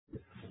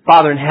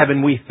Father in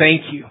heaven, we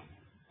thank you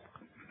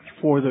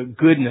for the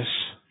goodness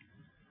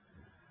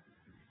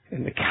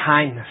and the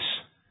kindness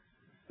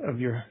of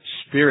your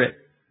Spirit.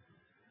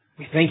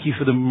 We thank you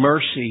for the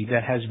mercy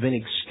that has been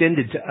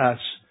extended to us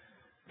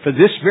for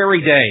this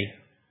very day.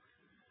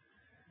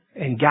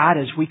 And God,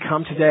 as we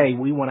come today,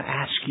 we want to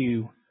ask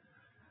you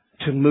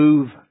to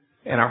move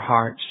in our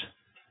hearts,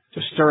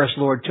 to stir us,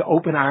 Lord, to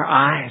open our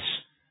eyes.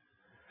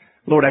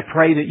 Lord, I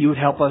pray that you would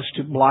help us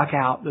to block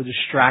out the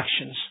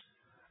distractions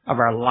of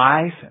our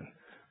life and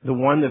the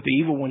one that the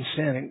evil one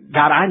sent. And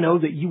God, I know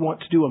that you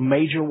want to do a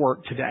major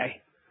work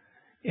today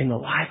in the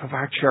life of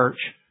our church.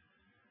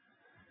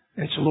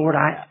 And so, Lord,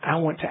 I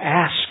want to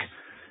ask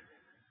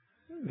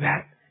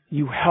that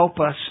you help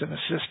us and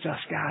assist us,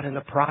 God, in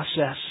the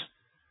process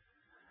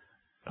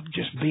of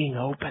just being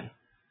open,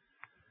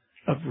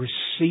 of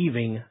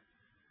receiving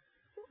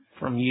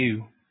from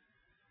you.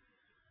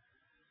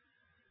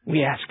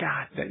 We ask,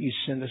 God, that you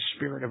send a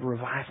spirit of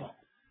revival.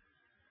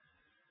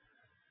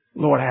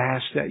 Lord, I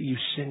ask that you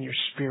send your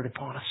Spirit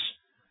upon us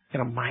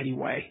in a mighty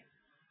way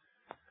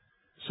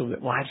so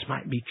that lives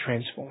might be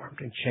transformed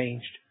and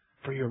changed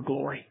for your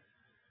glory.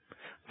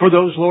 For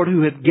those, Lord,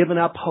 who have given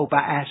up hope, I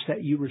ask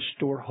that you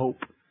restore hope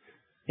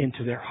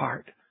into their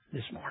heart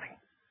this morning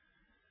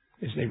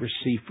as they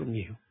receive from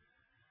you.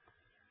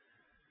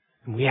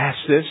 And we ask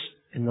this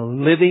in the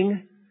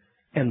living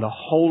and the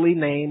holy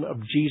name of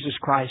Jesus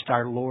Christ,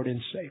 our Lord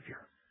and Savior.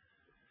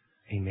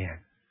 Amen.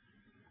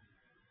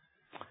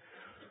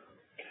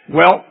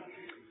 Well,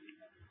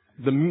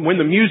 when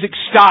the music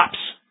stops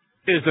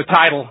is the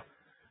title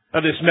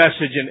of this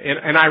message.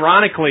 And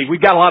ironically,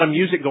 we've got a lot of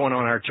music going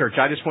on in our church.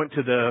 I just went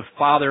to the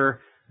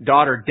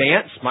father-daughter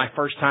dance, my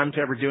first time to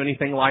ever do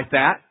anything like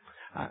that.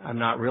 I'm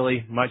not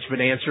really much of an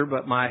dancer,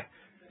 but my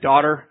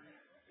daughter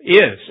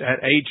is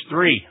at age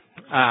 3.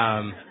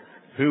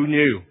 Who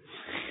knew?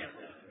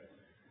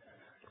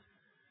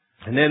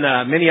 And then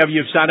many of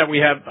you have signed up. We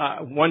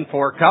have one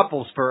for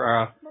couples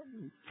for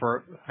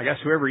I guess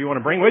whoever you want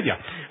to bring with you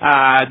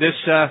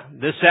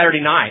this Saturday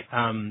night.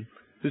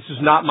 This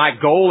is not my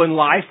goal in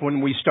life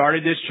when we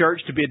started this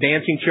church to be a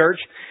dancing church.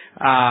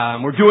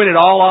 We're doing it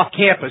all off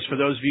campus for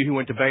those of you who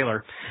went to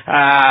Baylor.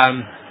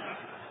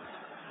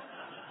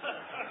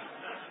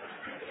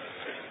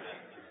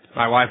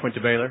 My wife went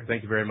to Baylor.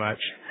 Thank you very much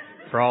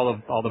for all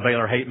the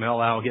Baylor hate mail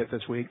I'll get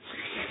this week.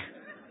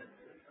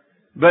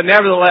 But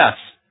nevertheless,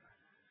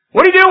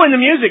 what do you do when the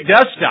music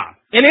does stop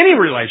in any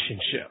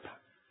relationship?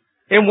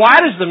 And why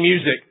does the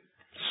music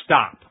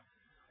stop?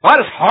 Why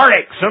does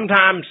heartache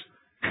sometimes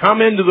come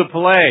into the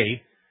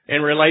play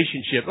in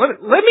relationship?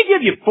 Let me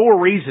give you 4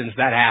 reasons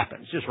that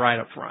happens, just right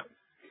up front.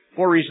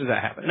 4 reasons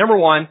that happen. Number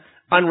 1,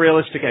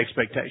 unrealistic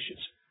expectations.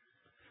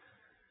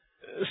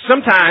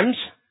 Sometimes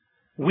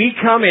we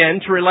come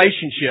into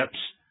relationships,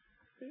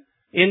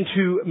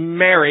 into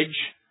marriage,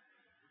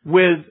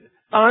 with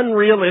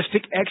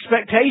unrealistic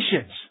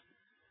expectations.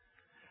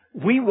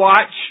 We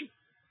watch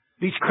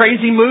these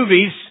crazy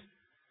movies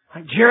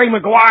like Jerry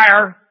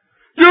Maguire.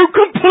 You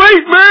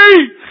complete me!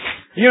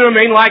 You know what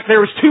I mean? Like there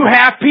was 2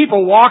 half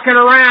people walking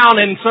around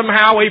and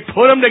somehow we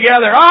put them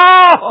together.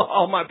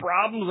 Oh, my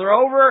problems are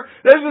over.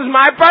 This is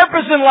my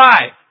purpose in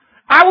life.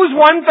 I was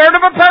 1/3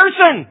 of a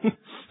person.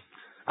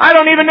 I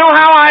don't even know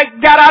how I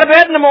got out of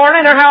bed in the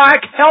morning or how I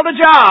held a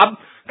job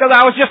because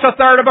I was just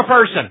 1/3 of a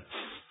person.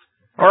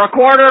 Or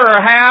 1/4 or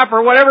a half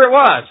or whatever it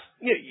was.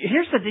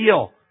 Here's the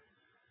deal.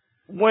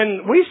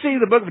 When we see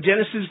the book of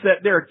Genesis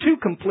that there are 2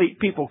 complete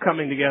people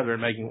coming together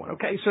and making one.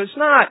 Okay, so it's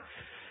not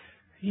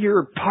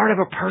you're part of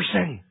a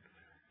person.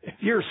 If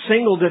you're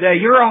single today,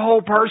 you're a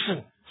whole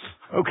person.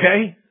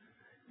 Okay?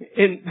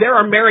 And there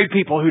are married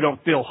people who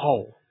don't feel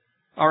whole.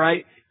 All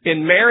right?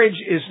 And marriage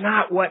is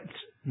not what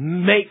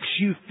makes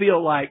you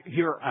feel like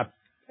you're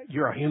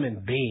a human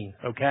being,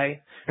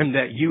 okay? And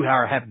that you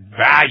have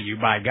value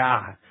by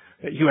God.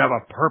 That you have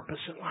a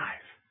purpose in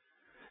life.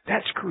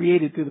 That's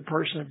created through the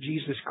person of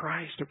Jesus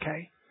Christ,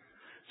 okay?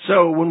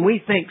 So when we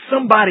think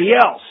somebody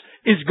else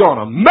is going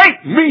to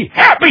make me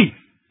happy,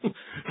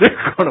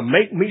 they're going to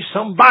make me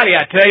somebody,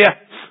 I tell you.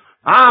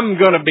 I'm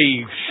going to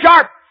be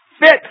sharp,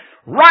 fit,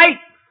 right.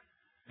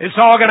 It's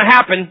all going to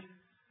happen.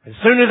 As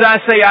soon as I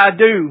say I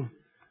do,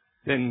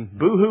 then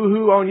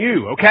boo-hoo-hoo on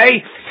you,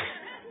 okay?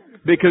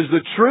 Because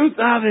the truth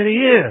of it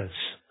is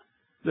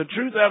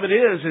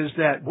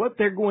that what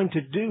they're going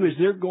to do is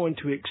they're going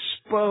to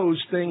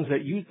expose things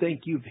that you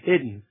think you've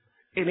hidden.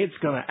 And it's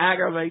going to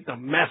aggravate the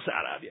mess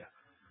out of you.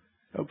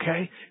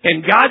 Okay?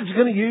 And God's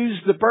going to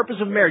use the purpose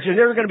of marriage. And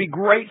there are going to be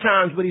great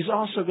times, but He's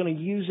also going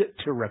to use it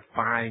to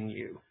refine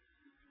you.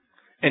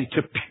 And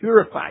to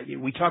purify you.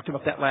 We talked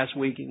about that last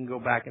week. You can go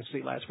back and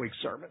see last week's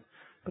sermon.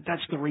 But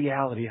that's the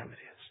reality of it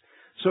is.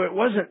 So it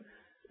wasn't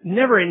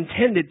never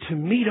intended to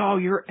meet all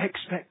your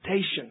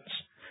expectations.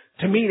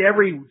 To meet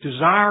every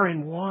desire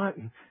and want.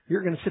 And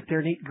you're going to sit there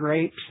and eat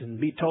grapes and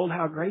be told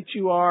how great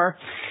you are.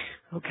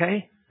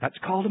 Okay? That's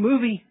called a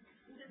movie.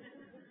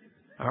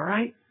 All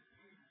right?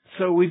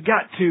 So we've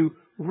got to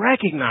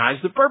recognize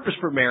the purpose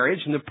for marriage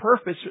and the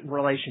purpose in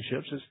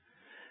relationships is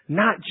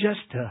not just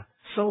to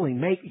solely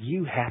make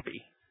you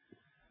happy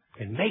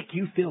and make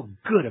you feel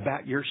good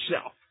about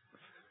yourself.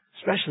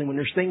 Especially when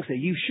there's things that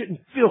you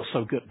shouldn't feel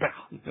so good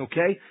about,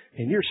 okay?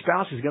 And your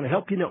spouse is going to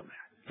help you know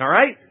that. All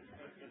right?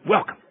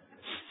 Welcome.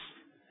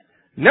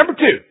 Number 2,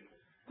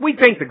 we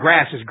think the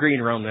grass is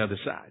greener on the other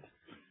side.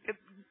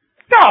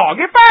 Dog,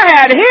 if I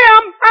had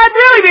him, I'd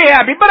really be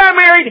happy, but I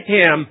married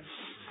him.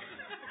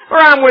 Or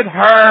I'm with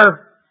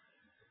her.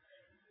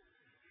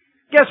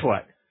 Guess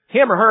what?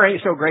 Him or her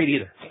ain't so great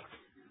either.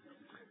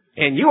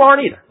 And you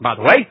aren't either, by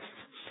the way.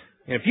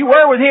 And if you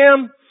were with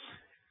him,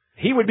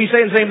 he would be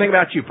saying the same thing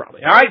about you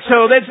probably. All right,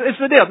 so it's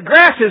the deal. The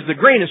grass is the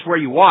greenest where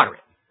you water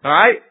it. All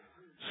right?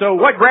 So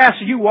what grass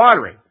are you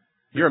watering?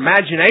 Your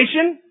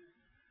imagination?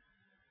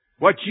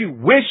 What you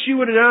wish you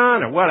would have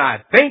done, or what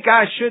I think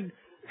I should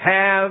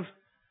have?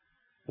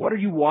 What are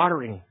you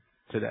watering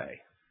today?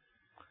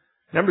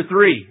 Number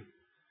 3,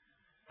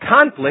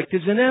 conflict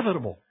is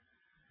inevitable.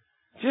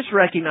 Just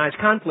recognize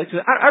conflict.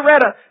 I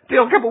read a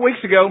deal a couple of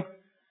weeks ago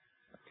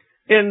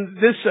in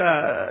this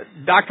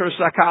doctor of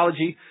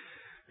psychology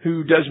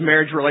who does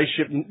marriage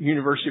relationship at the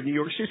University of New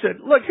York. She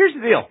said, look, here's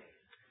the deal.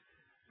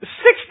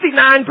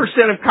 69%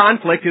 of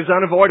conflict is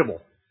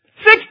unavoidable.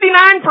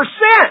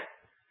 69%!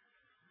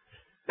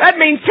 That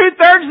means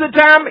 2/3 of the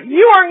time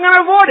you aren't going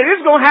to avoid it.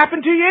 It's going to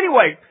happen to you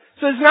anyway.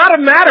 So it's not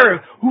a matter of,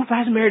 if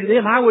I was married to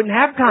them, I wouldn't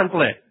have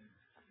conflict.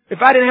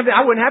 If I didn't have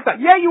I wouldn't have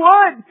conflict. Yeah, you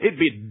would.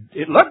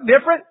 It'd look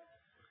different.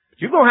 But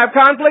you're going to have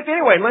conflict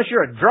anyway, unless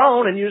you're a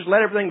drone and you just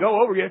let everything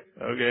go over you.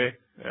 Okay.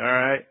 All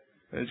right.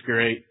 That's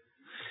great.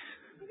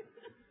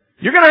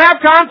 You're going to have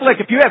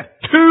conflict if you have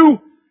 2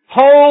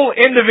 whole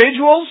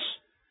individuals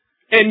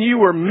and you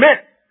were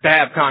meant to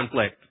have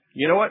conflict.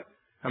 You know what?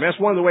 I mean, that's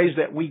one of the ways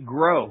that we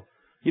grow.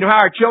 You know how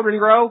our children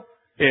grow?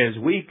 Is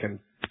we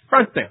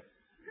confront them.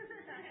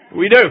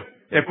 We do.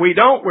 If we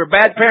don't, we're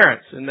bad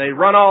parents. And they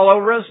run all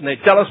over us and they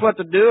tell us what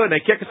to do and they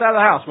kick us out of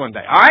the house one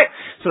day. Alright?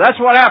 So that's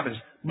what happens.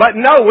 But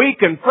no, we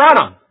confront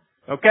them.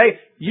 Okay?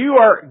 You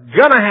are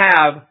gonna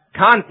have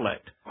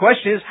conflict.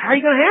 Question is, how are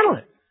you gonna handle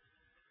it?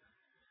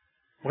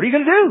 What are you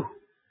gonna do?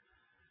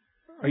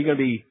 Are you gonna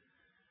be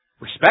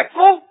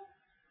respectful?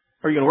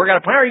 Or are you gonna work out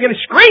a plan? Or are you gonna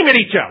scream at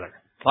each other?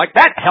 Like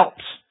that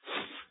helps.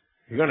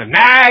 You're gonna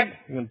nag.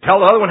 You're gonna tell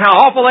the other one how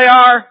awful they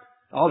are.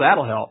 Oh,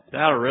 that'll help.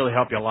 That'll really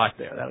help you a lot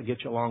there. That'll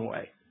get you a long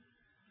way.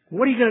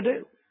 What are you going to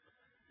do?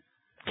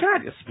 Can I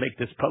just make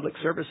this public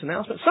service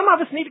announcement? Some of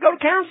us need to go to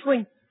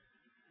counseling.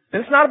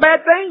 And it's not a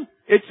bad thing.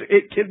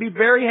 It can be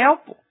very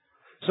helpful.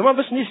 Some of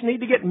us just need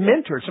to get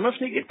mentored. Some of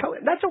us need to get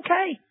coached. That's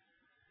okay.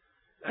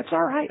 That's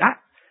all right.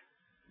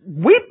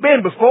 We've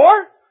been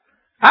before.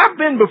 I've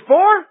been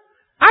before.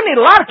 I need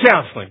a lot of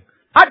counseling.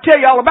 I'd tell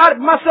you all about it,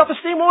 but my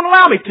self-esteem won't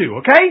allow me to,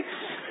 okay?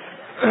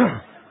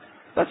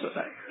 That's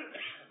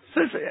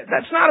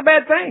not a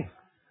bad thing.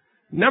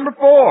 Number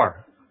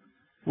 4,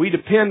 we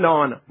depend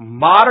on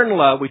modern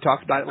love, we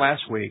talked about it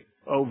last week,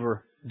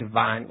 over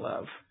divine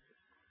love.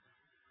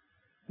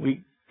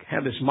 We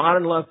have this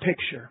modern love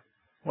picture,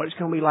 what it's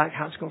going to be like,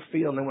 how it's going to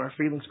feel, and then when our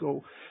feelings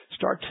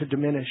start to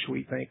diminish,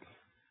 we think,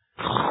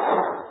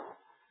 I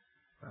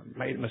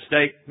made a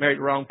mistake, married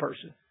the wrong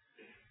person.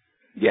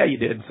 Yeah, you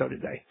did, and so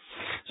did they.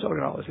 So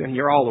did all this. And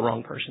you're all the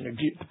wrong person.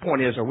 The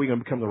point is, are we going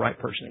to become the right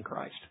person in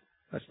Christ?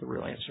 That's the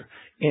real answer.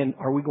 And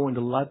are we going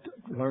to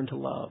learn to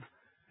love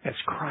as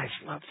Christ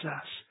loves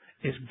us,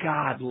 as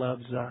God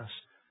loves us?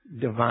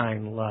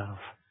 Divine love.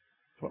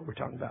 That's what we're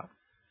talking about.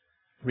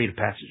 Read a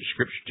passage of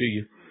Scripture to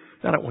you.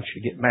 I don't want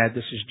you to get mad.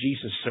 This is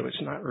Jesus, so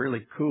it's not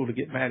really cool to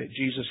get mad at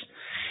Jesus.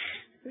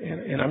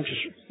 And I'm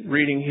just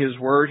reading His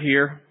Word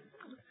here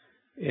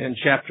in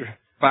chapter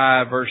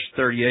 5, verse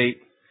 38.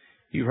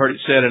 You've heard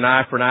it said, an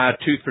eye for an eye, a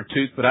tooth for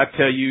tooth, but I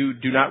tell you,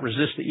 do not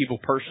resist the evil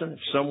person. If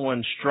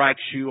someone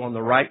strikes you on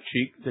the right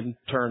cheek, then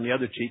turn the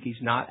other cheek. He's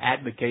not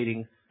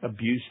advocating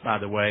abuse, by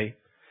the way.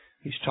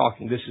 He's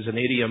talking, this is an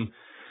idiom.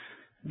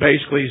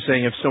 Basically, he's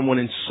saying if someone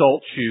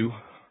insults you,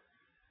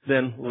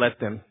 then let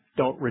them.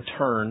 Don't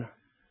return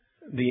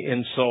the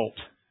insult.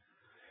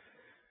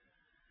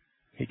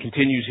 He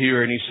continues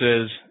here and he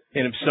says,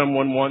 and if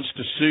someone wants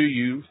to sue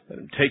you, let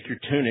him take your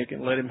tunic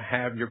and let him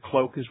have your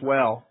cloak as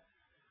well.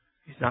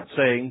 He's not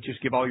saying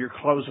just give all your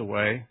clothes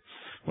away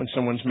when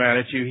someone's mad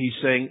at you. He's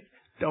saying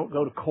don't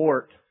go to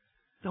court.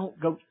 Don't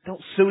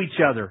sue each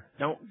other.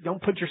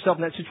 Don't put yourself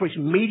in that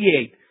situation.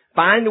 Mediate.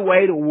 Find a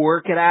way to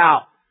work it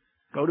out.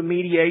 Go to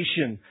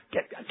mediation.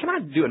 Can I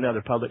do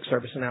another public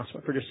service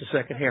announcement for just a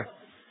second here?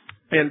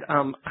 And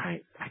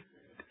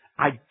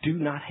I do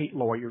not hate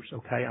lawyers,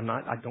 okay?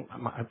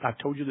 I've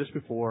told you this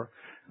before.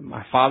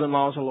 My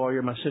father-in-law is a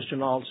lawyer. My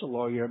sister-in-law is a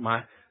lawyer.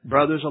 My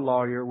brother's a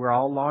lawyer. We're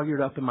all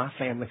lawyered up in my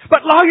family.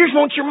 But lawyers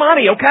want your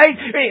money, okay?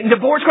 In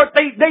divorce court,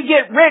 they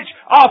get rich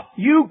off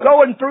you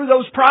going through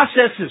those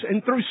processes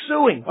and through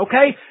suing,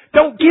 okay?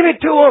 Don't give it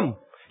to them.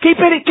 Keep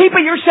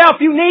it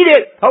yourself. You need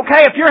it,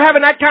 okay? If you're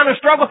having that kind of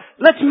struggle,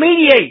 let's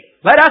mediate.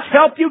 Let us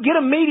help you. Get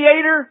a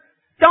mediator.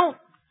 Don't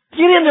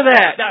get into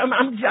that.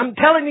 I'm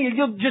telling you,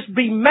 you'll just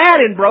be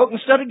mad and broke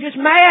instead of just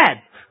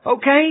mad,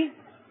 okay?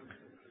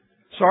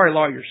 Sorry,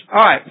 lawyers.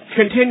 All right,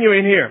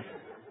 continuing here.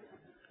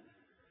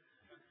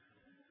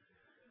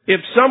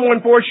 If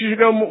someone forces you to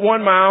go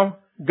 1 mile,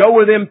 go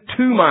with them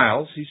 2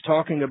 miles. He's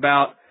talking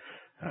about,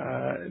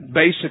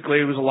 basically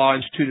it was a law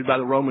instituted by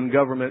the Roman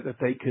government that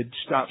they could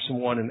stop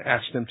someone and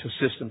ask them to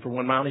assist them for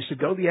 1 mile. And he said,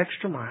 go the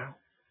extra mile.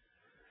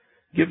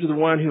 Give to the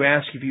one who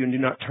asks of you and do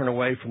not turn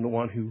away from the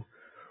one who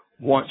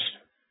wants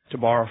to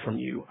borrow from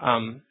you.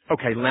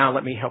 Okay, now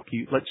let me help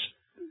you.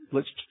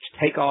 Let's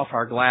take off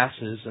our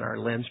glasses and our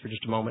lens for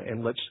just a moment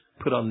and let's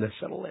put on this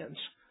set of lens.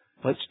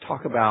 Let's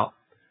talk about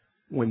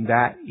when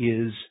that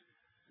is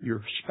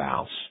your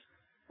spouse,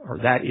 or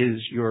that is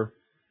your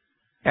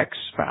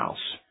ex-spouse,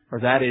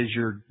 or that is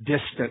your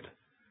distant,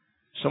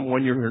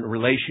 someone you're in a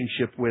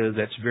relationship with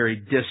that's very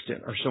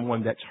distant, or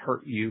someone that's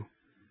hurt you.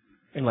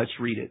 And let's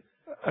read it.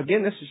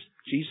 Again, this is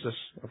Jesus,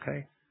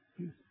 okay?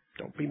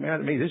 Don't be mad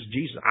at me. This is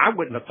Jesus. I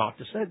wouldn't have thought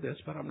to say this,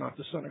 but I'm not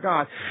the Son of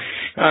God.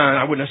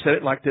 I wouldn't have said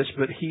it like this,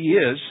 but He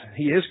is.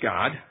 He is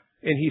God.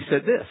 And He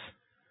said this.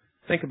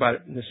 Think about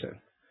it in this sense.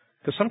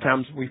 Because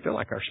sometimes we feel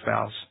like our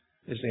spouse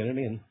is the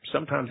enemy, and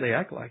sometimes they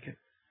act like it.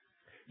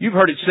 You've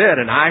heard it said,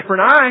 an eye for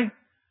an eye,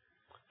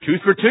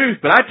 tooth for tooth.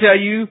 But I tell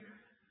you,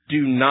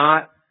 do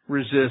not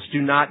resist.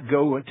 Do not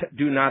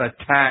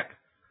attack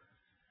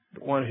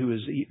the one who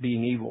is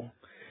being evil.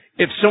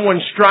 If someone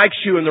strikes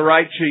you in the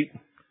right cheek,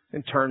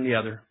 then turn the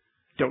other.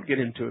 Don't get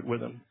into it with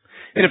them.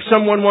 And if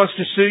someone wants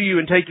to sue you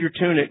and take your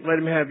tunic, let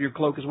him have your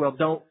cloak as well.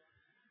 Don't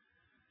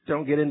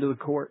get into the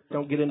court.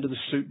 Don't get into the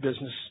suit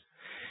business.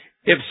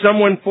 If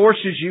someone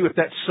forces you, if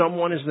that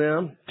someone is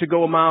them, to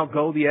go a mile,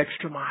 go the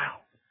extra mile.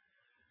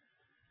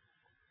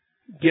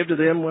 Give to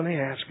them when they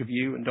ask of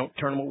you, and don't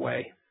turn them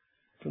away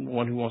from the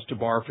one who wants to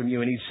borrow from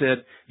you. And he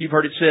said, you've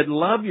heard it said,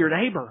 love your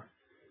neighbor.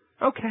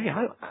 Okay,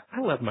 I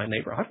love my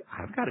neighbor.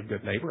 I've got a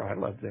good neighbor. I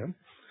love them.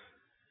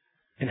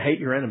 And hate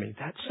your enemy.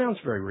 That sounds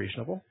very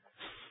reasonable.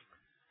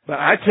 But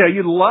I tell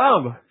you,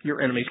 love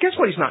your enemies. Guess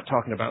what he's not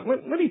talking about?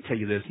 Let me tell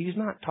you this. He's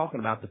not talking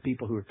about the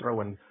people who are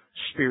throwing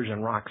spears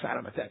and rocks at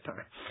him at that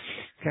time.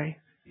 Okay?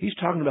 He's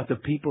talking about the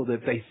people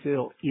that they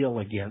feel ill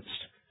against.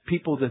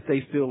 People that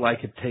they feel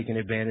like have taken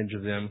advantage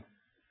of them.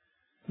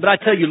 But I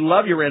tell you,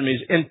 love your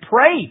enemies and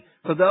pray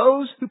for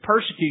those who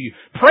persecute you.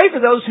 Pray for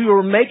those who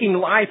are making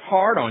life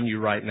hard on you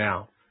right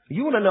now.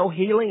 You want to know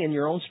healing in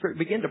your own spirit?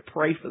 Begin to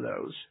pray for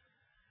those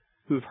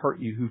who have hurt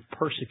you, who've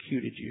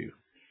persecuted you.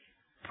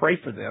 Pray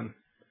for them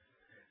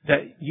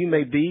that you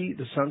may be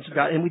the sons of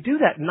God. And we do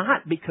that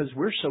not because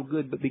we're so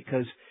good, but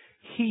because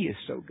He is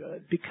so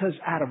good. Because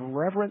out of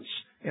reverence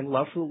and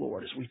love for the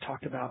Lord, as we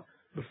talked about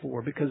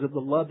before, because of the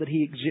love that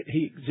He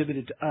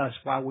exhibited to us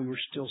while we were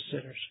still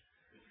sinners.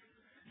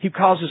 He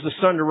causes the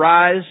sun to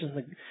rise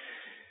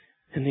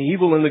and the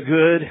evil and the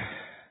good,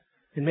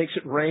 and makes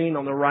it rain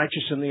on the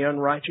righteous and the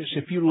unrighteous.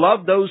 If you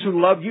love those who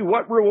love you,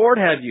 what reward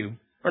have you?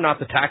 Are not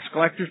the tax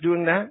collectors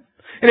doing that?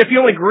 And if you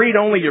only greet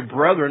only your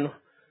brethren,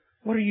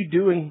 what are you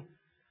doing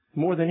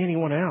more than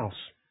anyone else?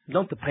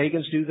 Don't the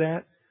pagans do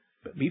that?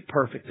 But be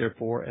perfect,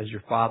 therefore, as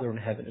your Father in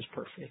heaven is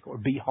perfect. Or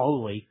be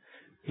holy.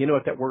 You know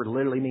what that word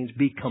literally means?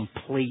 Be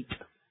complete,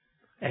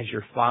 as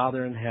your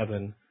Father in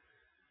heaven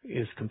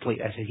is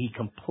complete, as He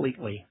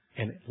completely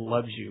and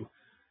loves you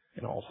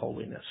in all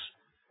holiness.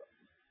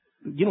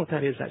 You know what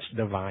that is? That's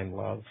divine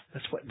love.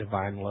 That's what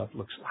divine love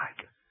looks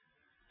like.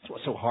 That's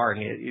what's so hard,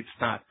 and it's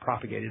not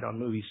propagated on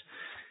movies.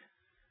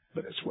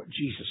 But it's what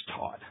Jesus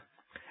taught.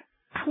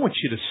 I want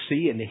you to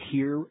see and to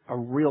hear a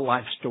real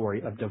life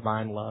story of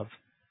divine love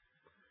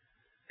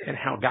and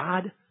how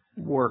God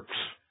works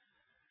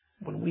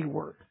when we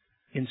work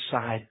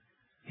inside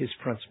His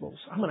principles.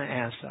 I'm going to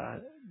ask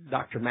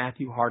Dr.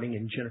 Matthew Harding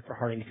and Jennifer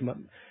Harding to come up.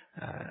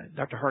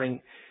 Dr.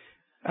 Harding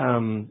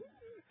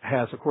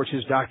has, of course,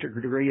 his doctorate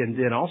degree and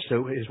then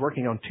also is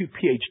working on 2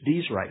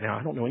 PhDs right now.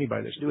 I don't know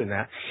anybody that's doing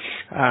that,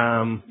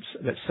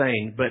 that's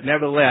sane. But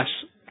nevertheless,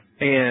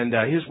 and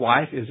his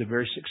wife is a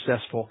very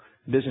successful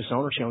business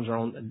owner. She owns her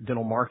own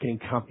dental marketing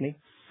company.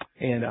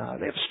 And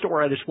they have a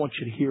story I just want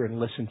you to hear and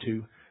listen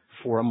to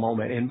for a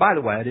moment. And by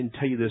the way, I didn't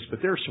tell you this, but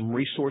there are some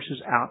resources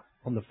out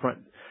on the front,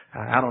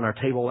 out on our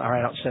table,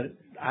 right outside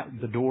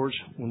the doors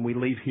when we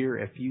leave here.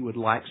 If you would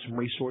like some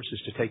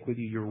resources to take with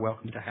you, you're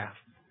welcome to have.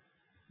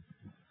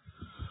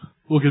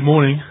 Well, good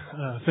morning.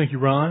 Thank you,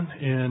 Ron.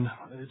 And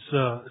it's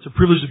a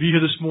privilege to be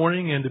here this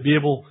morning and to be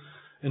able,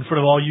 in front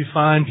of all you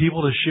fine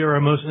people, to share our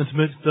most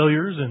intimate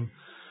failures and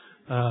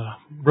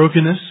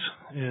brokenness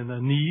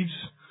and needs.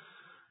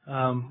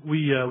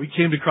 We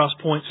came to Cross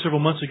Point several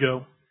months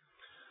ago,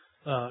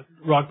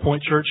 Rock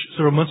Point Church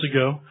several months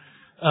ago.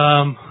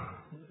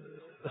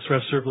 That's where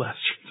I served last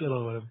church. I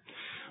don't know.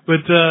 But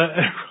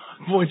at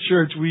Rock Point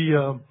Church,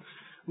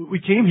 we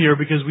came here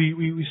because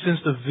we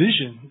sensed a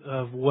vision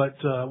of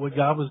what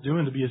God was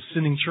doing to be a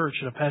sending church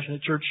and a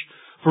passionate church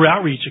for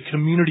outreach, a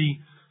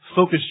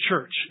community-focused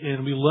church.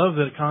 And we love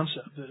that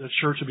concept, that a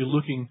church would be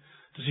looking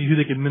to see who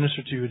they could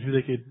minister to and who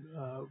they could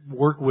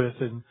work with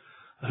and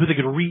who they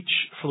could reach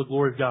for the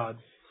glory of God.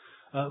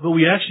 But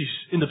we actually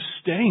end up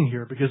staying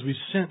here because we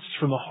sensed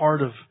from the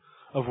heart of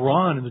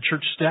Ron and the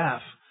church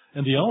staff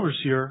and the elders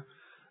here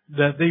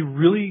that they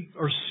really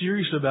are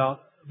serious about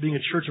being a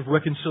church of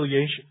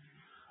reconciliation,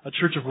 a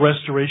church of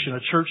restoration,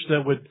 a church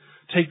that would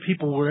take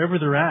people wherever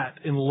they're at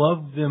and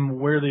love them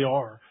where they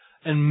are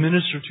and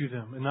minister to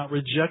them and not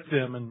reject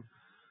them. And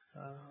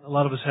a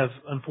lot of us have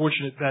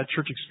unfortunate bad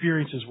church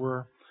experiences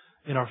where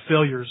in our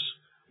failures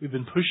we've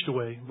been pushed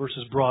away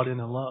versus brought in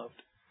and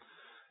loved.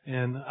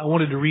 And I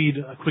wanted to read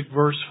a quick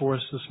verse for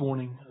us this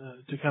morning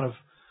to kind of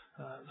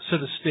set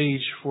a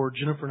stage for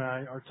Jennifer and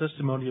I, our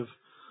testimony of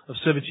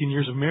 17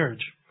 years of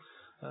marriage.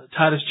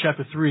 Titus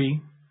chapter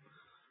 3,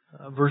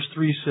 verse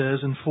 3 says,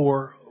 "And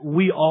for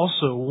we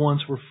also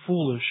once were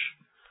foolish,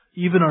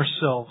 even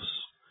ourselves.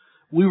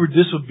 We were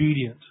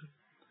disobedient.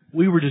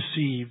 We were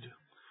deceived.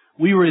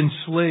 We were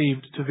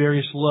enslaved to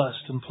various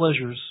lusts and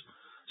pleasures,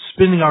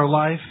 spending our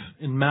life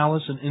in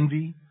malice and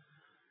envy,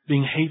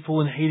 being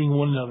hateful and hating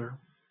one another.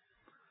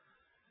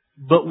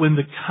 But when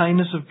the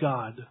kindness of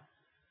God,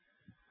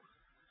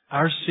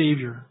 our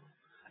Savior,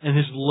 and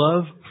His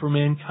love for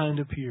mankind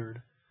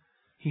appeared,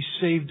 He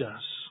saved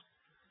us.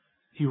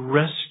 He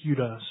rescued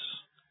us,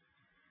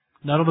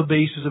 not on the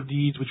basis of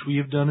deeds which we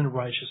have done in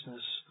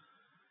righteousness,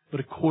 but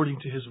according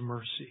to His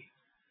mercy."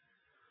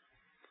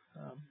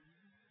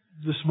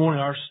 This morning,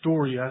 our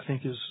story, I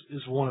think,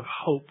 is one of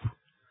hope.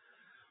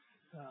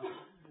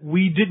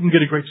 We didn't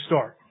get a great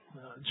start.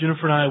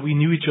 Jennifer and I, we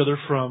knew each other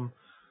from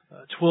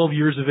 12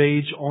 years of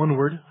age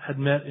onward, had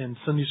met in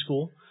Sunday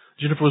school.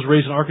 Jennifer was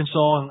raised in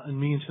Arkansas and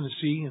me in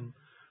Tennessee, and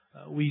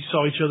we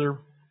saw each other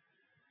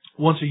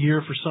once a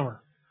year for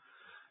summer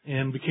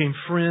and became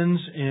friends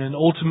and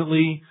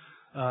ultimately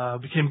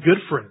became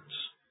good friends.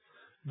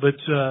 But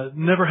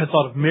never had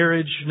thought of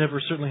marriage, never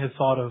certainly had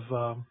thought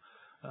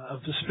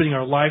of just spending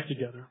our life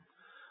together.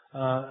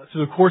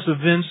 Through the course of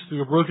events,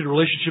 through a broken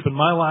relationship in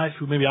my life,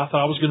 who maybe I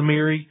thought I was going to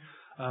marry,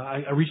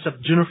 I reached out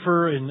to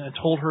Jennifer and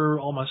told her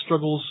all my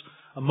struggles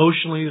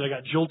emotionally, that I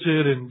got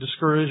jolted and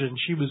discouraged, and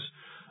she was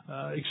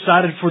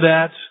excited for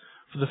that,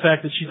 for the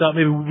fact that she thought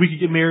maybe we could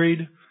get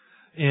married,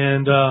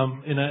 and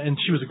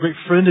she was a great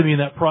friend to me in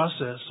that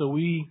process. So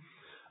we,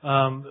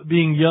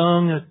 being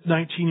young, a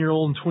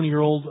 19-year-old and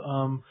 20-year-old,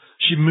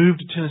 she moved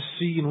to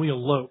Tennessee and we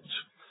eloped.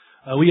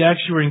 We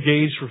actually were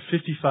engaged for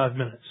 55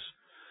 minutes,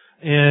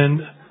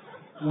 and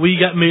we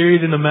got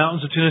married in the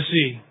mountains of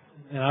Tennessee,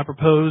 and I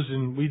proposed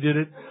and we did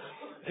it,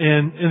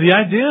 and the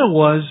idea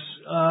was,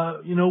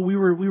 we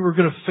were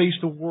going to face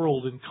the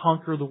world and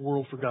conquer the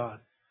world for God.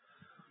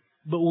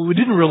 But what we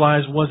didn't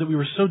realize was that we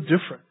were so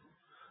different,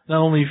 not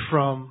only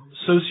from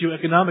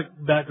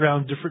socioeconomic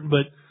background different,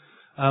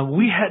 but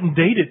we hadn't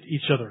dated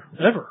each other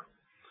ever.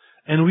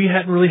 And we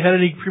hadn't really had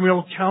any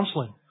premarital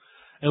counseling.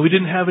 And we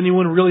didn't have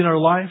anyone really in our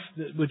life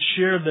that would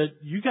share that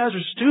you guys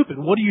are stupid.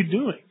 What are you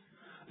doing?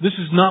 This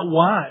is not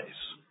wise.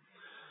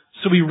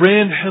 So we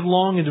ran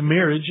headlong into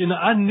marriage, and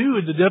I knew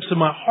in the depths of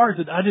my heart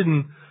that I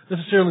didn't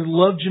necessarily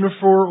love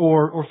Jennifer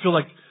or feel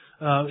like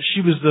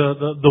she was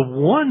the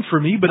one for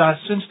me, but I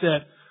sensed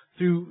that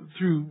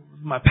through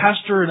my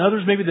pastor and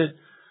others, maybe that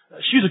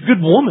she's a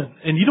good woman,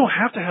 and you don't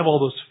have to have all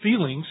those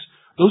feelings.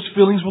 Those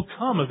feelings will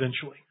come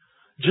eventually.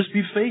 Just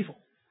be faithful.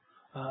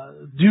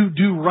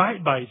 Do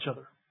right by each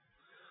other.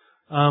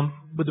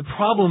 But the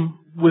problem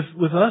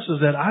with us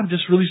is that I'm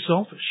just really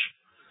selfish,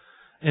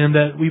 and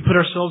that we put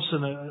ourselves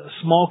in a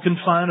small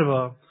confine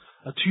of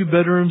a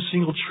 2-bedroom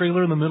single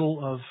trailer in the middle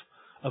of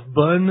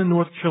Bunn,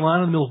 North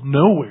Carolina, in the middle of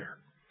nowhere.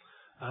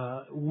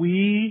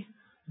 We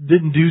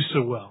didn't do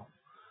so well.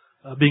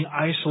 Being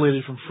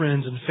isolated from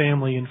friends and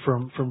family and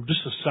from just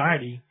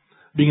society,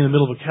 being in the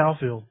middle of a cow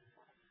field.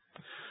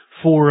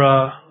 For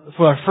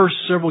our first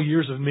several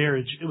years of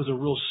marriage, it was a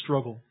real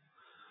struggle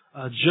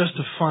just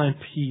to find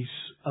peace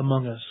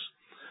among us.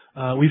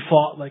 We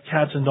fought like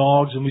cats and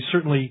dogs, and we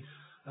certainly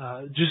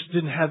just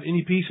didn't have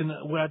any peace. And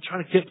when I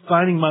tried to keep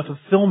finding my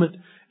fulfillment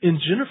in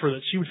Jennifer,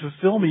 that she would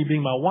fulfill me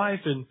being my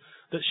wife, and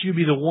that she would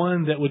be the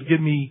one that would give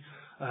me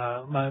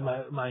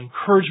my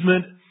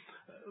encouragement,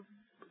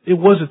 it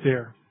wasn't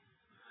there.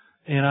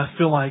 And I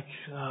feel like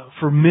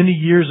for many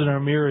years in our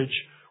marriage,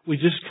 we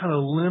just kind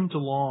of limped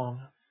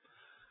along.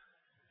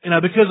 And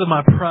because of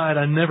my pride,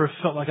 I never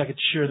felt like I could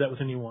share that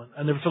with anyone.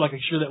 I never felt like I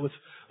could share that with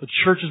the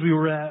churches we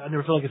were at. I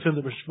never felt like I could share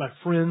that with my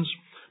friends,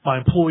 my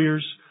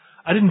employers.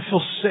 I didn't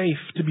feel safe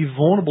to be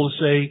vulnerable to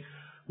say,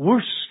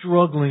 we're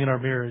struggling in our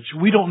marriage.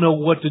 We don't know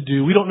what to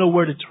do. We don't know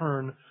where to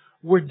turn.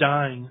 We're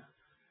dying.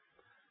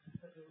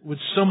 Would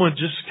someone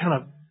just kind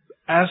of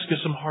ask us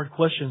some hard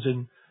questions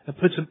and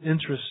put some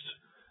interest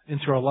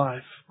into our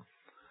life?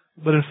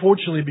 But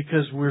unfortunately,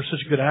 because we're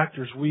such good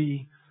actors,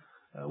 we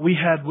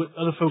had what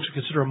other folks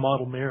would consider a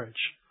model marriage.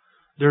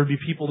 There would be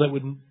people that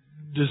would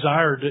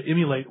desire to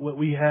emulate what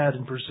we had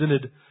and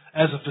presented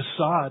as a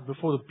facade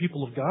before the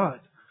people of God.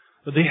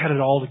 But they had it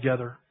all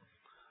together.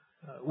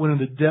 When in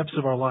the depths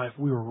of our life,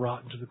 we were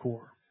rotten to the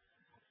core.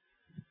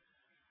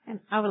 And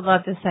I would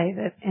love to say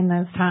that in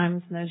those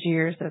times, in those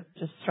years of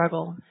just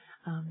struggle,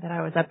 that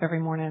I was up every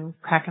morning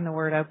cracking the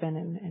Word open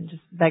and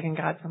just begging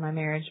God for my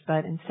marriage.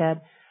 But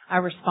instead, I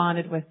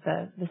responded with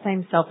the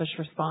same selfish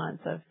response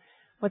of,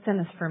 what's in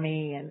this for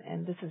me?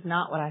 And this is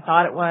not what I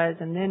thought it was.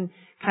 And then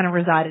kind of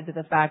resided to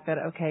the fact that,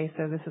 okay,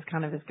 so this is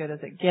kind of as good as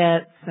it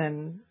gets,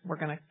 and we're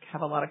going to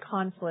have a lot of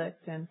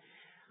conflict, and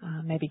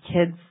maybe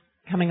kids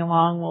coming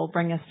along will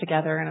bring us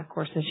together. And of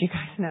course, as you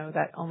guys know,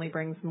 that only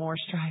brings more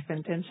strife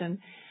and tension.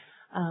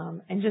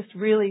 And just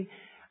really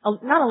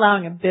not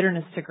allowing a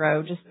bitterness to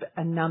grow, just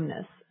a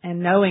numbness.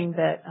 And knowing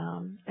that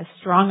as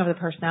strong of the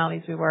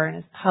personalities we were and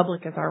as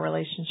public as our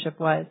relationship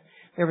was,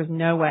 there was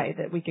no way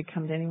that we could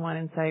come to anyone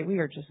and say, we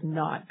are just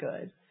not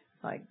good.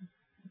 Like,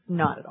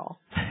 not at all.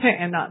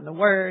 And not in the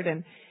Word,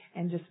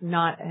 and just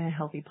not in a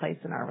healthy place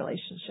in our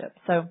relationship.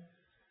 So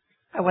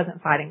I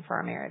wasn't fighting for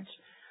our marriage.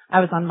 I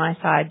was on my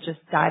side just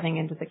diving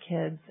into the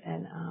kids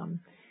and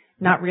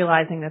not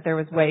realizing that there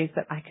was ways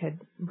that I could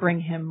bring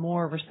him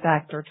more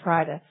respect or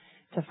try to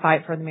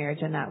fight for the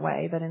marriage in that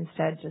way, but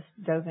instead just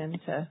dove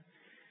into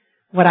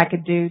what I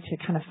could do to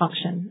kind of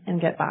function and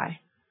get by.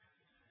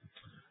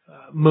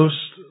 Most,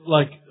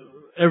 like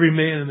every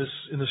man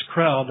in this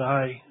crowd,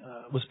 I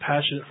was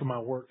passionate for my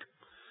work.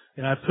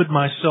 And I put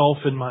myself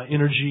and my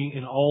energy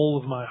and all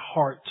of my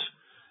heart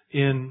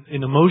in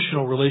an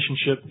emotional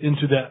relationship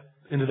into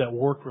that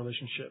work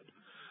relationship.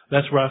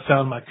 That's where I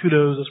found my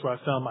kudos. That's where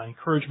I found my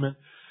encouragement.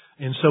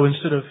 And so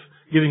instead of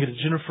giving it to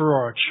Jennifer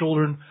or our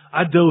children,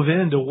 I dove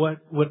into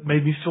what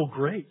made me feel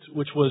great,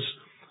 which was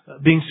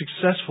being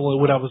successful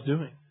at what I was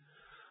doing.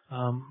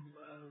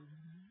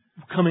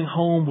 Coming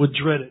home would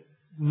dread it,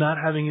 not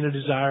having any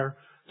desire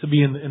to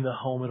be in the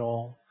home at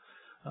all.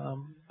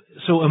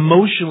 So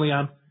emotionally,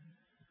 I'm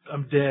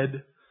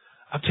dead.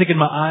 I've taken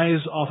my eyes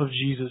off of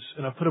Jesus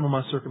and I've put him on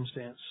my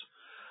circumstance.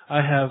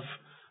 I have,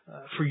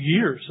 for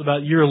years,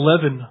 about year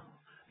 11,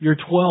 year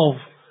 12,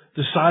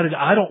 decided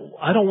I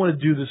don't want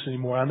to do this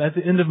anymore. I'm at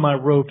the end of my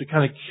rope to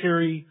kind of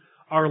carry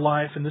our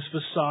life in this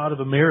facade of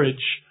a marriage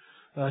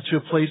to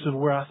a place of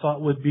where I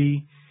thought would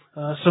be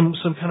some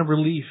kind of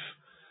relief.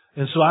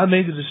 And so I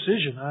made the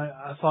decision.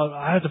 I thought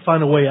I had to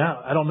find a way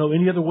out. I don't know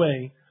any other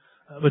way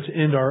but to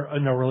end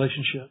our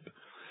relationship.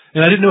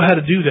 And I didn't know how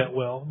to do that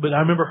well, but I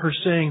remember her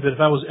saying that if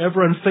I was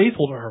ever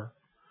unfaithful to her,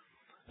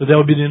 that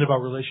would be the end of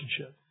our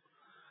relationship.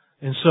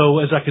 And so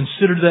as I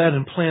considered that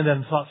and planned that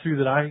and thought through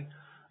that,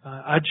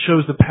 I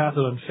chose the path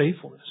of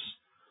unfaithfulness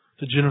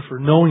to Jennifer,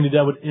 knowing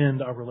that would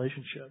end our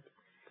relationship.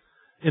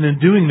 And in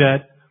doing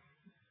that,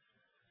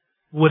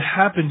 what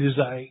happened is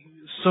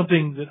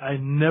something that I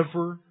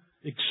never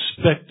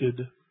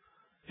expected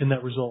in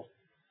that result.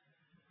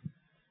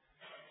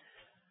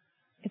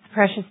 It's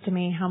precious to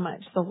me how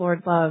much the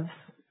Lord loves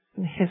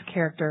His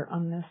character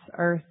on this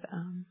earth,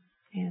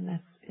 and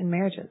that's in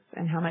marriages,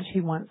 and how much He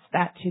wants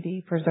that to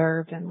be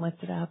preserved and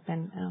lifted up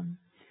and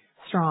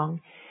strong.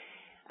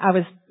 I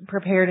was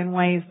prepared in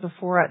ways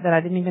before that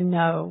I didn't even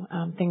know,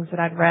 things that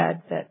I'd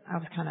read that I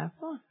was kind of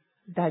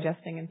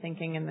digesting and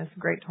thinking in this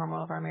great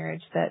turmoil of our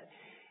marriage, that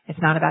it's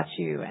not about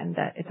you and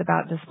that it's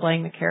about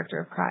displaying the character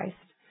of Christ.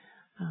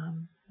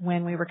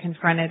 When we were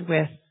confronted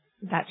with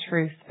that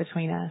truth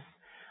between us,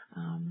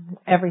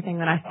 everything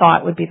that I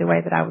thought would be the way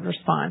that I would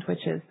respond,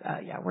 which is,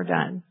 we're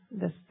done.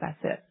 That's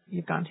it.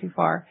 You've gone too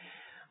far.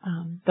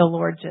 The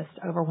Lord just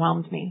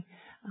overwhelmed me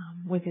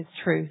with His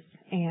truth.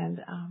 And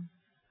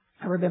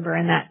I remember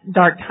in that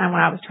dark time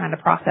when I was trying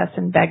to process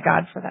and beg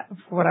God for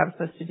what I was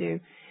supposed to do,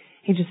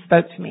 He just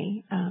spoke to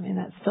me in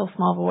that still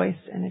small voice.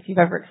 And if you've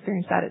ever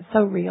experienced that, it's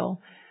so real.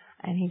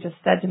 And He just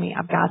said to me,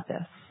 I've got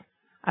this.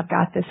 I've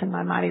got this in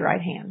my mighty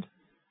right hand.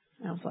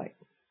 And I was like,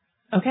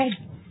 okay,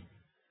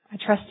 I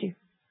trust you.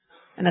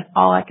 And that's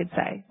all I could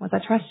say was, I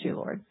trust you,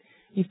 Lord.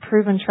 You've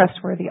proven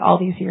trustworthy all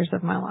these years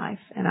of my life,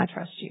 and I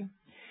trust you.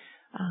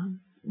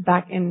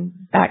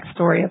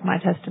 Backstory of my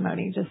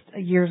testimony, just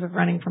years of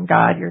running from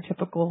God, your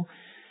typical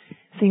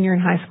senior in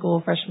high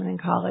school, freshman in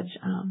college.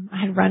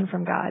 I had run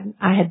from God.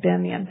 I had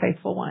been the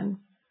unfaithful one.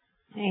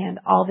 And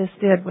all this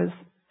did was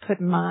put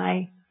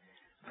my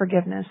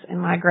forgiveness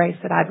and my grace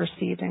that I'd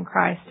received in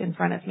Christ in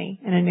front of me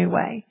in a new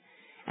way.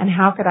 And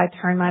how could I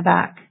turn my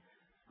back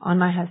on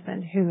my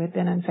husband who had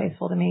been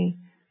unfaithful to me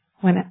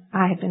when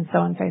I had been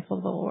so unfaithful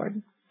to the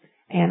Lord?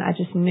 And I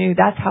just knew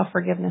that's how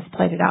forgiveness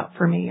played it out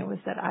for me. It was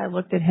that I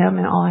looked at him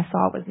and all I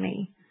saw was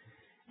me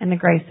and the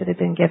grace that had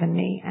been given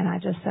me. And I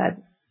just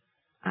said,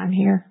 I'm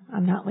here.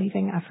 I'm not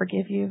leaving. I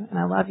forgive you and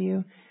I love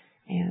you.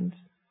 And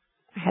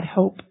I had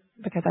hope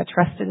because I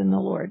trusted in the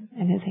Lord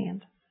and His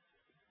hand.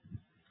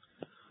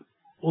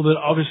 Well, that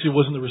obviously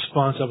wasn't the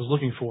response I was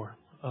looking for.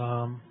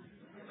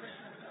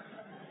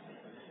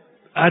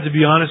 I had to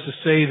be honest to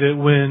say that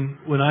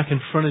when I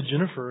confronted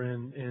Jennifer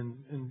and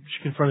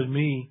she confronted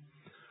me,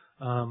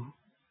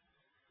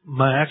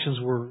 my actions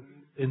were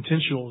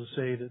intentional to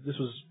say that this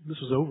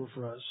was over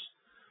for us.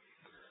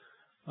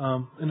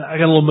 And I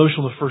got a little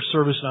emotional in the first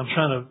service, and I'm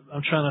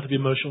trying not to be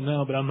emotional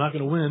now, but I'm not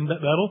going to win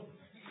that battle.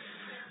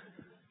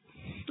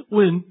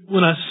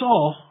 When I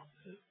saw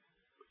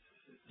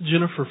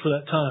Jennifer for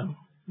that time,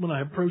 when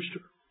I approached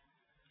her,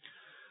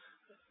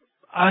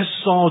 I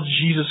saw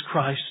Jesus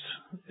Christ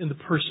in the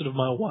person of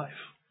my wife.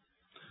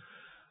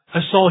 I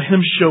saw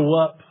Him show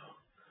up,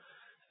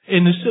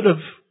 and instead of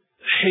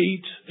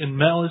hate and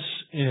malice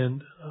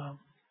and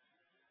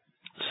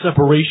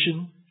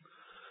separation.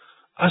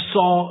 I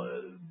saw,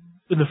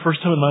 in the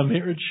first time in my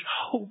marriage,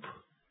 hope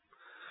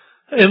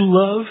and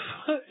love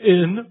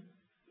and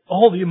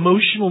all the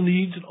emotional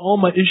needs and all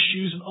my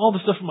issues and all the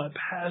stuff from my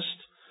past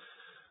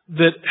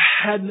that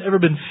hadn't ever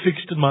been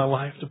fixed in my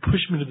life to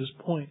push me to this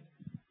point.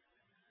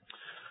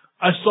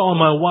 I saw in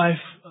my wife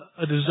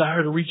a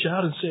desire to reach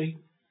out and say,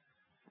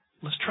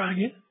 let's try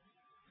again.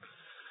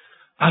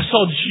 I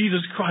saw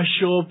Jesus Christ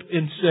show up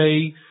and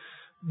say,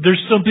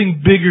 there's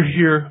something bigger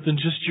here than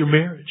just your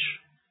marriage.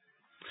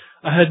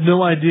 I had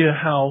no idea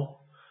how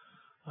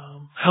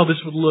this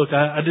would look.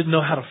 I didn't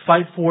know how to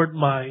fight for it.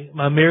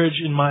 My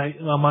marriage in my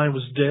mind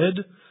was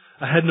dead.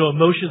 I had no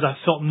emotions. I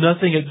felt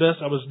nothing. At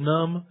best, I was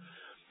numb.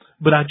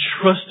 But I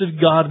trusted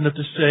God enough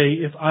to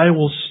say, if I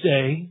will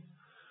stay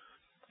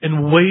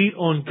and wait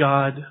on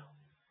God,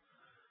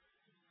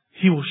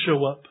 He will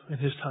show up in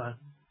His time.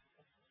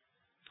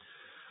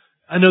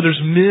 I know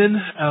there's men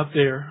out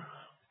there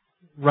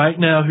right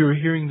now who are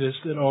hearing this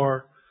that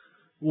are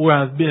where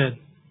I've been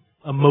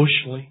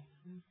emotionally.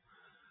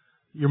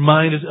 Your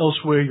mind is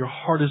elsewhere. Your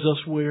heart is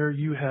elsewhere.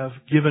 You have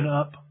given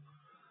up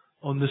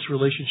on this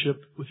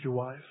relationship with your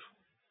wife.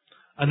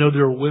 I know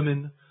there are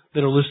women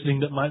that are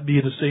listening that might be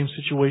in the same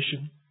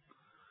situation,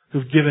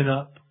 who've given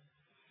up.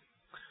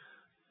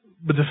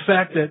 But the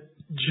fact that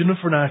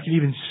Jennifer and I can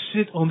even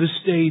sit on this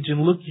stage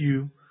and look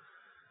you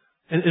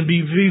and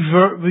be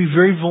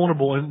very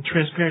vulnerable and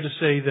transparent to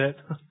say that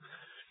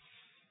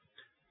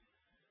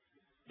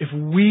if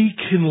we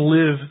can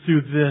live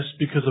through this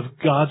because of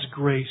God's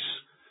grace,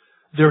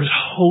 there's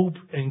hope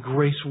and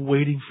grace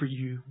waiting for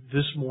you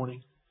this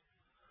morning.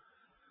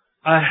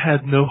 I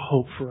had no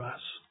hope for us.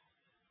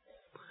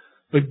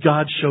 But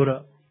God showed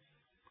up.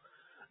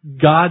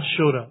 God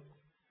showed up.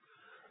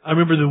 I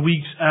remember the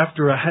weeks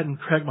after I hadn't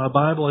cracked my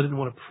Bible. I didn't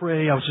want to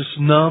pray. I was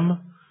just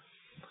numb.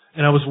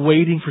 And I was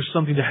waiting for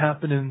something to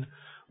happen. And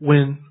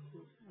when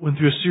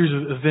through a series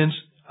of events,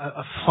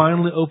 I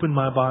finally opened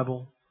my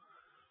Bible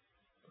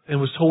and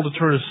was told to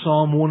turn to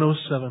Psalm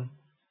 107.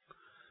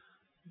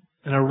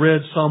 And I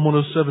read Psalm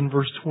 107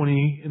 verse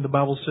 20, and the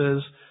Bible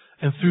says,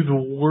 and through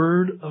the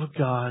Word of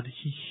God,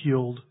 He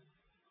healed.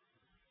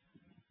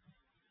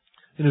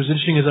 And it was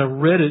interesting, as I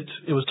read it,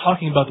 it was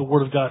talking about the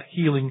Word of God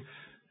healing.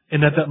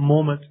 And at that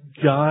moment,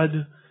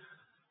 God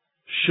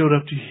showed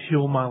up to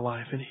heal my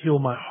life and heal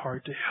my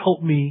heart, to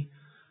help me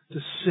to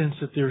sense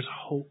that there's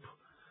hope.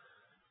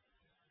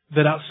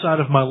 That outside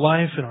of my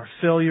life and our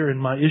failure and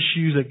my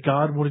issues, that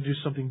God wanted to do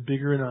something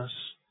bigger in us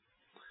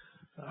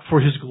for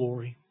His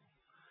glory.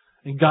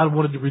 And God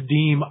wanted to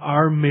redeem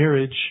our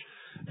marriage,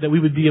 that we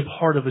would be a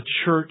part of a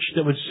church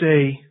that would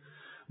say,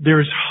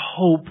 there is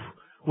hope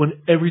when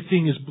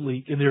everything is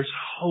bleak, and there's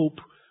hope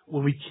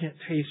when we can't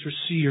taste or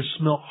see or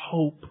smell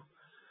hope.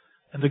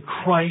 And that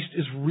Christ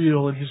is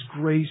real and His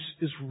grace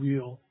is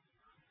real.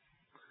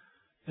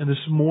 And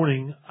this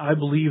morning, I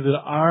believe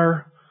that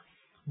our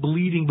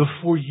bleeding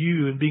before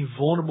you and being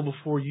vulnerable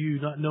before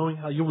you, not knowing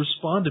how you'll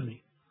respond to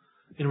me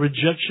in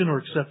rejection or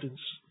acceptance,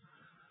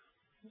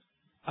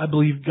 I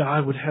believe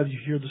God would have you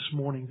hear this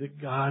morning that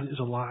God is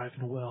alive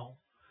and well.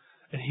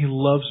 And He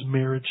loves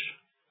marriage.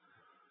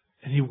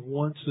 And He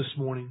wants this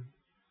morning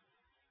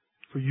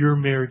for your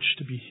marriage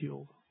to be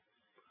healed.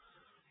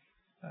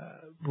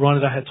 Ron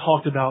and I had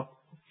talked about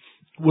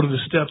what are the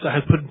steps I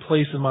had put in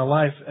place in my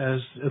life as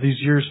these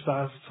years,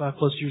 five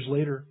plus years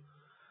later,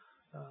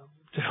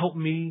 to help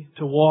me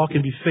to walk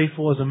and be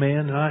faithful as a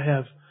man. And I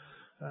have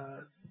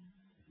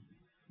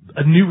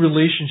a new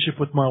relationship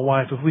with my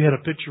wife. If we had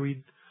a picture,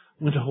 we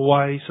went to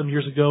Hawaii some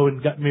years ago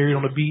and got married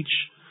on a beach.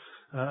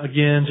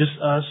 Again,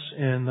 just us.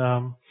 And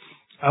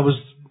I was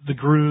the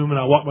groom, and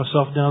I walked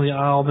myself down the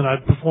aisle. Then I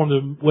performed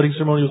the wedding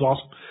ceremony. It was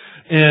awesome.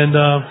 And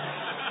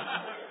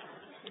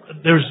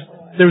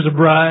there was a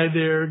bride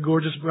there,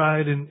 gorgeous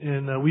bride,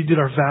 and we did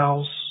our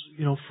vows,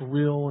 for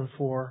real and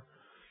for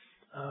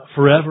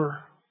forever.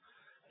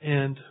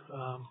 And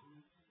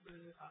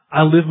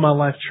I lived my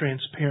life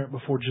transparent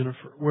before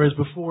Jennifer, whereas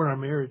before in our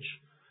marriage,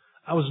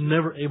 I was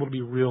never able to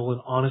be real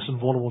and honest and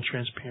vulnerable and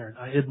transparent.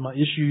 I hid my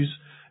issues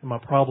and my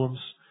problems,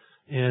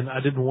 and I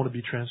didn't want to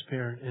be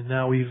transparent. And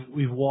now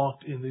we've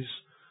walked in these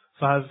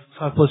five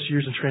plus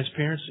years in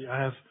transparency.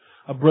 I have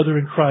a brother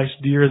in Christ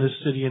dear in this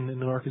city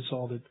in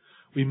Arkansas that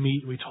we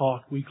meet, we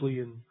talk weekly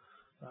and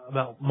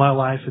about my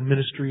life and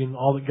ministry and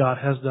all that God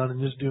has done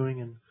and is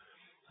doing. And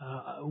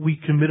we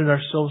committed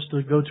ourselves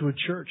to go to a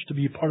church, to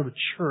be a part of a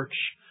church.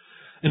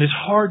 And it's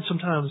hard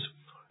sometimes,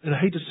 and I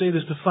hate to say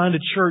this, to find a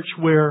church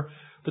where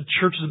the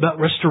church is about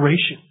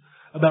restoration,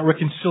 about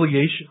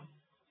reconciliation.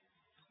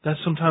 That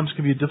sometimes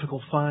can be a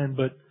difficult find,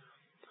 but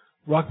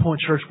Rock Point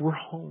Church, we're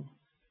home.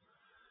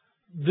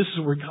 This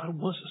is where God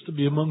wants us to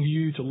be among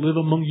you, to live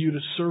among you, to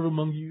serve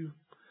among you,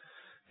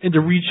 and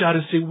to reach out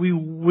and say, we're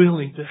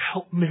willing to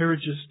help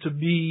marriages to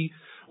be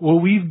where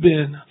we've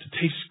been,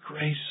 to taste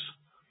grace,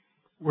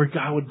 where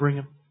God would bring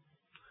them.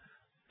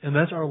 And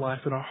that's our life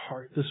and our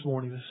heart this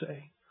morning to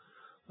say,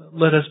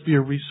 let us be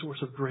a resource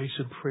of grace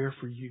and prayer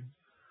for you.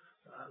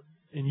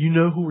 And you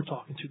know who we're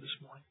talking to this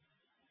morning.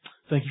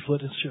 Thank you for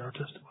letting us share our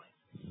testimony.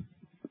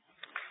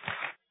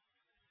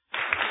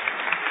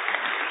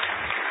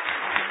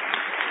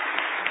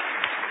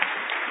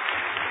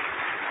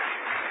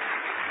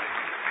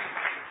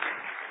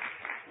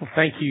 Well,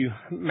 thank you,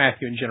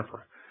 Matthew and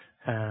Jennifer.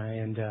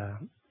 They're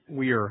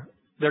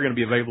going to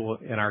be available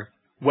in our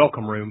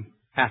welcome room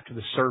after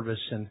the service,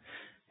 and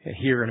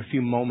here in a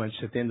few moments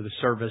at the end of the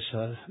service,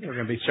 there are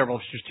going to be several of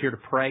us just here to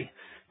pray.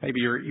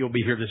 Maybe you'll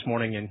be here this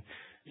morning and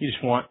you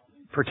just want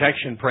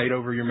protection prayed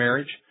over your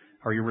marriage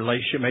or your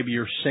relationship. Maybe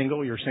you're a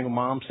single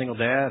mom, single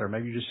dad, or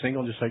maybe you're just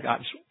single and just like, I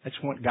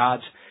just want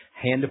God's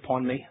hand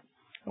upon me.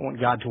 I want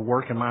God to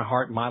work in my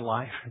heart and my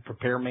life and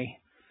prepare me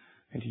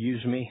and to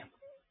use me.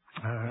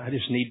 I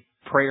just need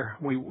prayer.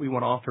 We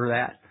want to offer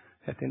that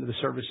at the end of the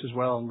service as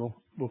well, and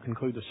we'll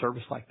conclude the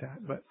service like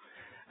that. But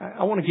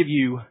I want to give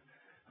you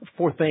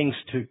 4 things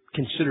to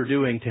consider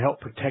doing to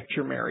help protect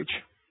your marriage.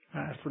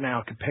 For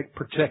now, to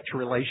protect your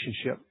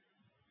relationship.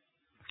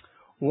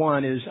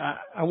 One is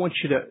I want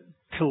you to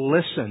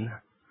listen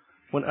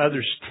when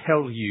others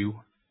tell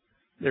you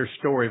their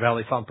story of how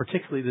they found,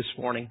 particularly this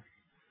morning.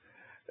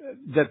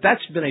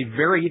 That's been a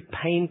very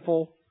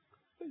painful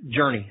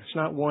journey. It's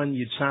not one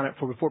you'd sign up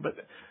for before,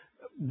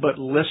 but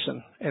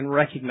listen and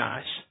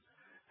recognize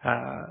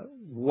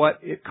what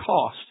it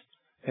cost,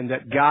 and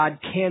that God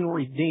can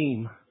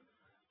redeem,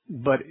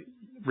 but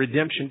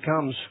redemption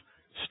comes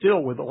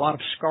still with a lot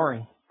of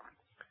scarring.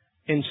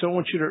 And so I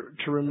want you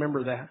to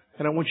remember that.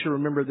 And I want you to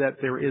remember that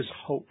there is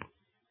hope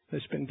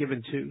that's been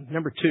given to.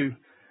 Number 2,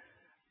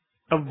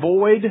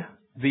 avoid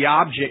the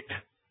object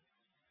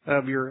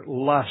of your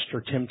lust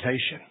or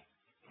temptation.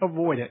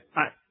 Avoid it.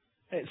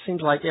 It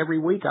seems like every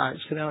week I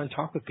sit down and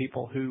talk with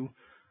people who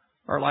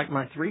are like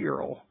my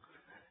 3-year-old.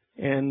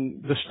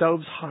 And the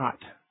stove's hot.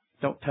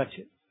 Don't touch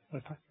it.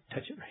 What if I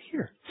touch it right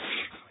here?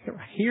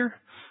 Right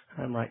here.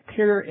 I'm right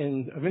here.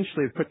 And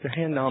eventually they put their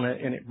hand on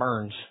it and it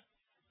burns.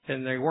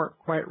 And they weren't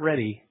quite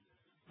ready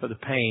for the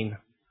pain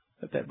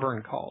that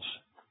burn caused.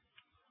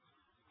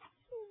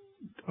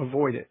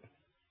 Avoid it.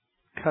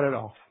 Cut it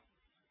off.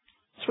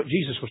 That's what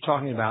Jesus was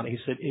talking about. He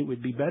said it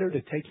would be better to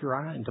take your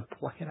eye and to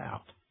pluck it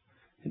out.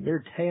 And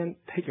better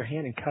take your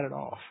hand and cut it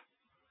off.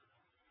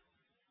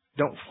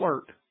 Don't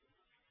flirt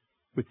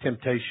with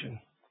temptation.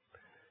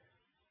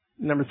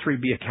 Number 3,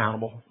 be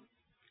accountable.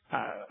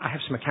 I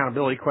have some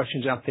accountability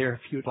questions out there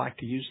if you would like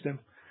to use them.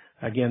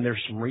 Again,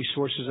 there's some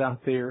resources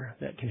out there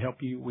that can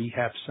help you. We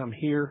have some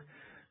here.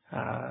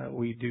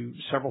 We do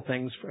several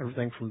things,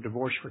 everything from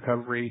divorce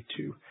recovery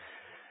to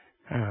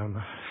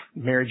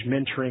marriage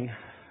mentoring,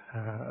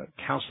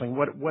 counseling,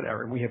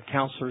 whatever. We have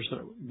counselors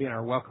that will be in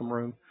our welcome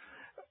room.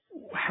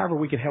 However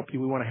we can help you,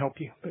 we want to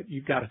help you, but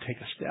you've got to take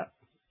a step.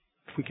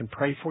 If we can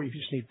pray for you, if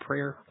you just need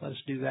prayer, let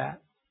us do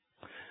that.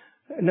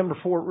 Number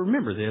 4,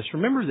 remember this.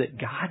 Remember that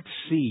God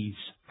sees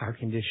our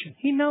condition.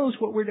 He knows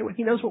what we're doing.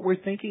 He knows what we're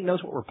thinking. He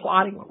knows what we're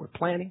plotting, what we're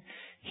planning.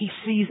 He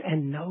sees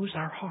and knows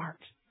our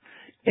hearts.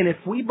 And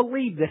if we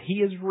believe that He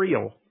is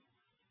real,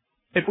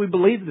 if we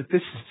believe that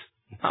this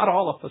is not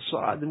all a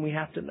facade, then we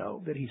have to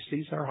know that He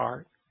sees our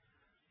heart.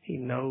 He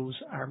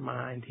knows our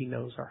mind. He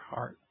knows our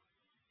heart.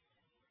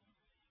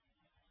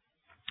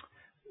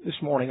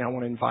 This morning, I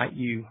want to invite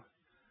you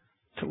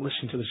to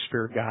listen to the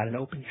Spirit of God and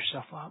open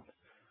yourself up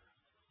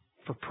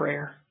for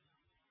prayer,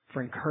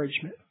 for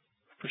encouragement,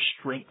 for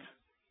strength.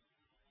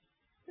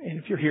 And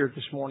if you're here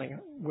this morning,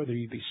 whether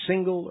you be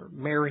single or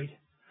married,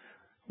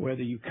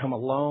 whether you come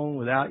alone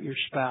without your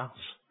spouse,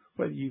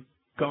 whether you're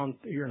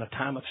in a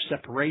time of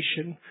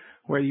separation,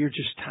 whether you're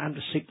just time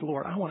to seek the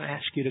Lord, I want to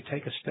ask you to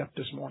take a step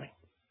this morning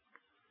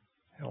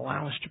and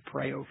allow us to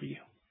pray over you.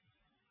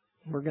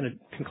 We're going to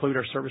conclude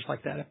our service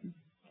like that. If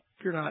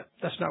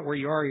that's not where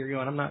you are, you're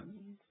going, I'm not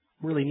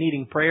really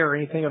needing prayer or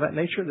anything of that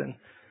nature,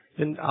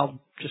 then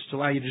I'll just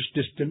allow you to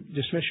just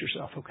dismiss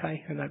yourself,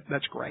 okay? And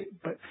that's great.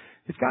 But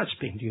if God's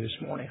speaking to you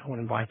this morning, I want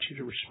to invite you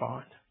to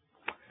respond.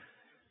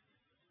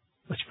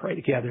 Let's pray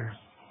together.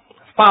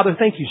 Father,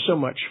 thank you so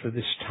much for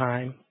this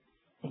time.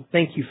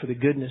 Thank you for the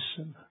goodness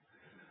and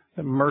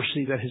the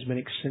mercy that has been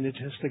extended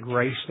to us, the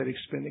grace that has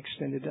been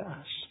extended to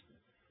us.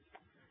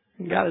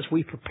 And God, as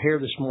we prepare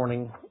this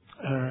morning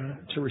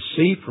to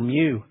receive from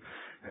you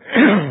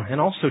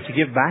and also to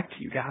give back to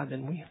you, God,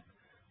 then we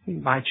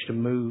invite you to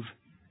move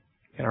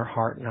in our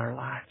heart and our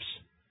lives.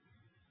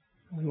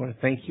 We want to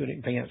thank you in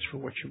advance for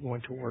what you're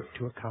going to work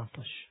to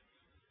accomplish.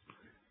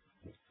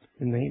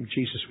 In the name of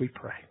Jesus we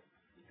pray.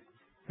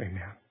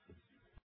 Amen.